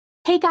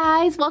Hey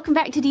guys, welcome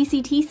back to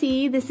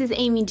DCTC. This is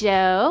Amy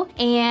Jo,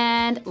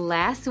 and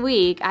last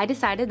week I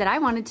decided that I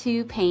wanted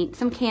to paint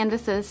some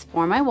canvases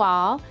for my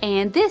wall,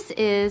 and this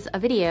is a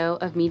video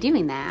of me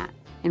doing that.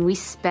 And we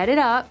sped it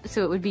up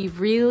so it would be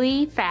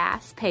really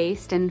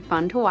fast-paced and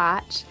fun to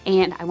watch,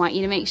 and I want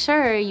you to make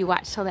sure you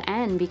watch till the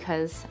end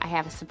because I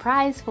have a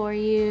surprise for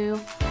you.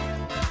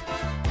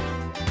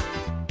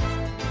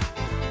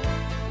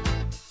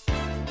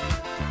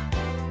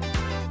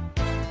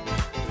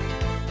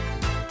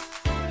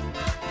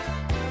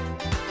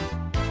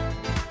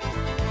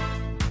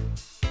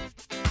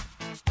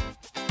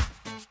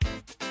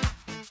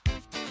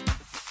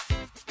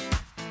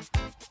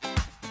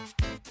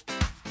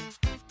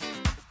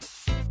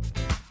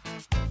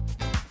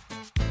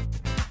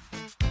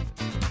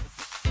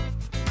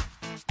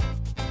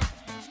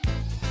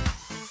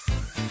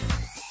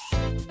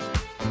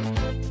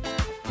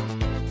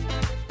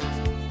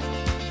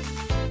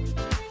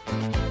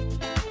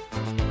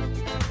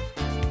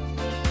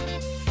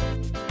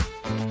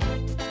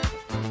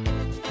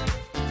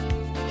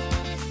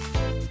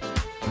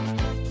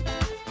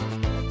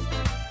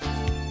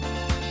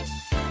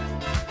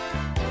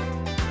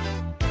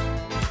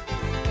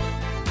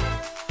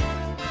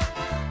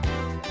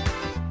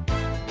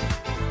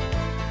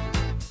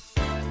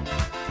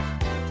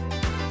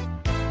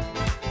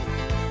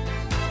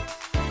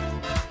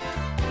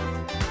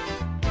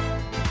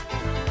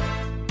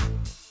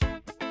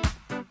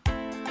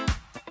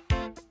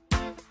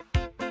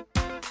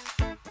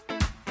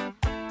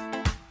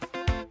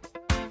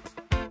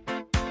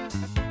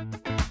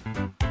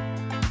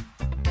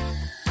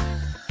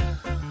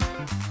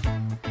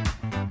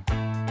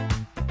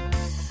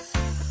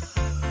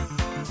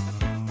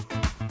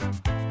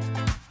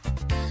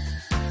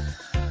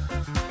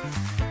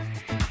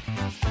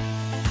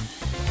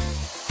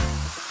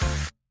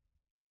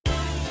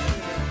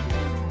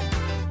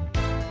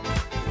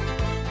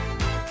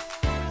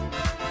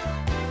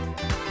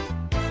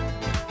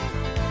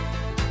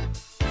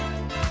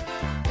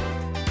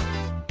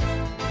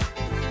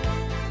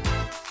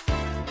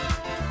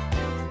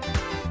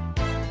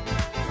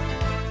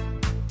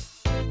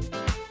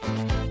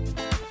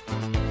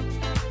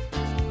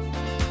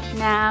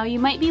 Now, you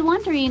might be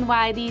wondering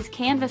why these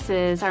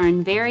canvases are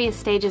in various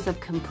stages of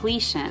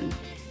completion,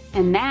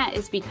 and that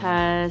is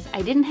because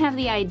I didn't have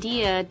the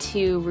idea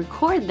to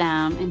record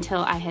them until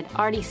I had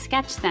already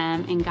sketched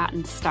them and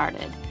gotten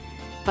started.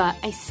 But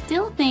I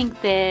still think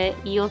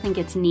that you'll think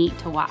it's neat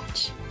to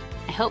watch.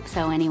 I hope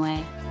so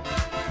anyway.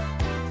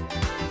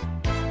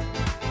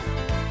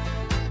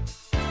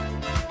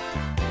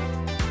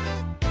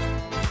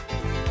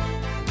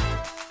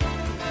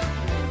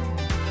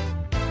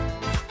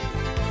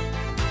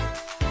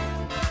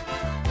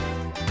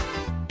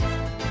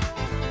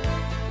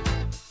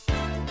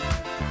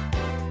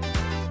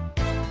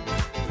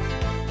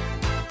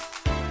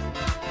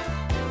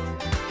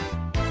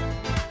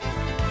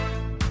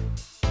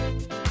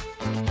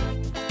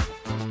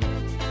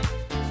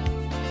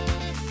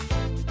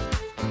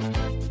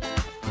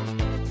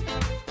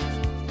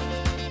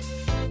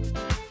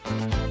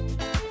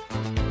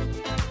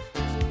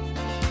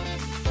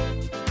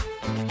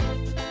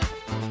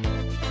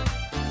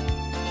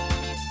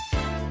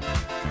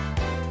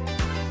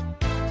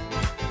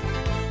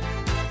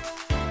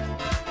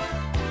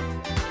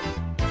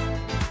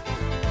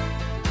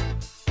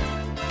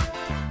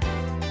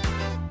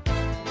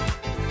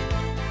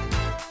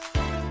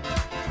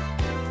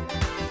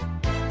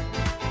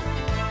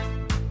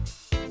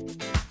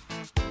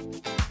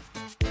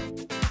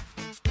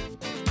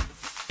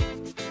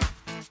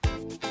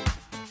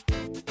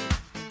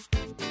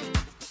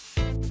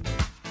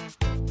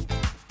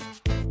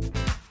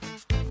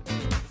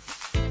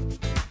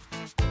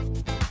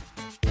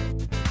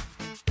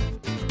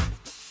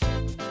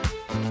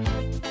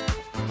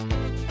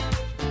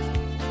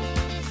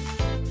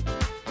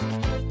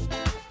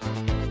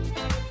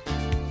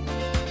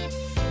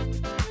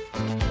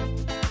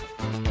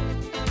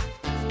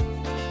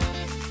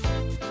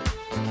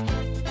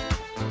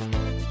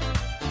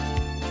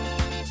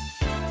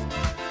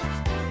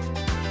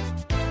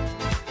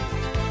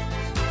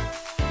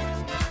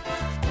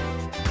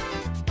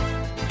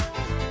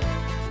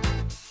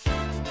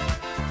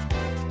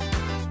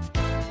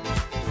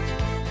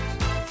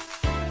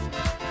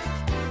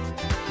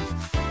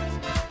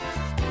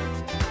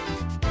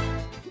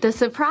 The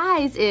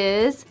surprise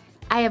is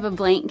I have a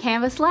blank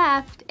canvas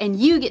left and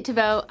you get to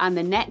vote on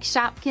the next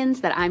Shopkins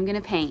that I'm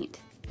gonna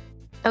paint.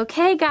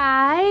 Okay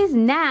guys,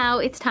 now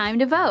it's time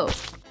to vote.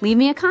 Leave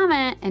me a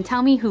comment and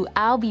tell me who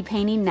I'll be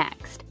painting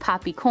next.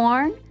 Poppy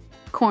corn,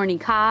 corny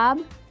cob,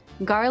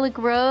 garlic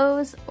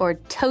rose, or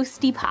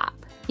toasty pop.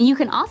 And you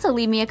can also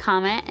leave me a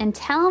comment and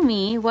tell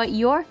me what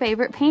your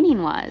favorite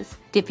painting was.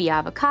 Dippy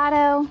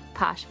avocado,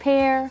 posh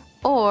pear,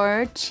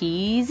 or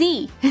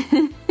cheesy.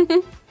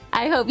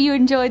 I hope you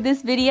enjoyed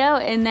this video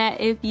and that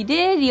if you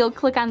did, you'll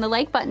click on the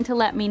like button to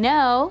let me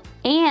know.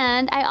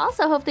 And I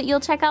also hope that you'll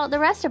check out the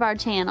rest of our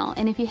channel.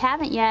 And if you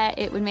haven't yet,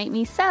 it would make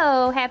me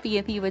so happy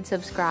if you would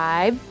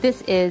subscribe.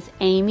 This is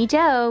Amy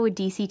Jo with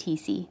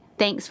DCTC.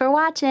 Thanks for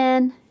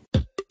watching.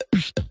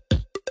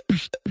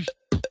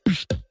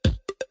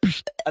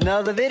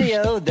 Another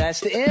video, that's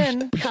the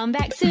end. Come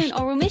back soon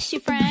or we'll miss you,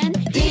 friend.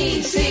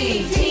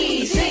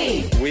 DCTC.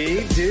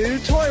 We do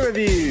toy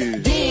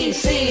reviews.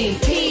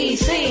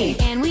 DCTC.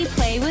 And we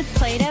play with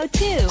Play-Doh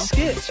too.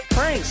 Skits,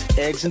 pranks,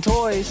 eggs and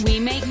toys. We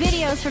make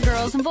videos for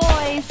girls and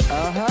boys.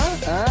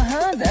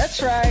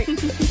 That's right.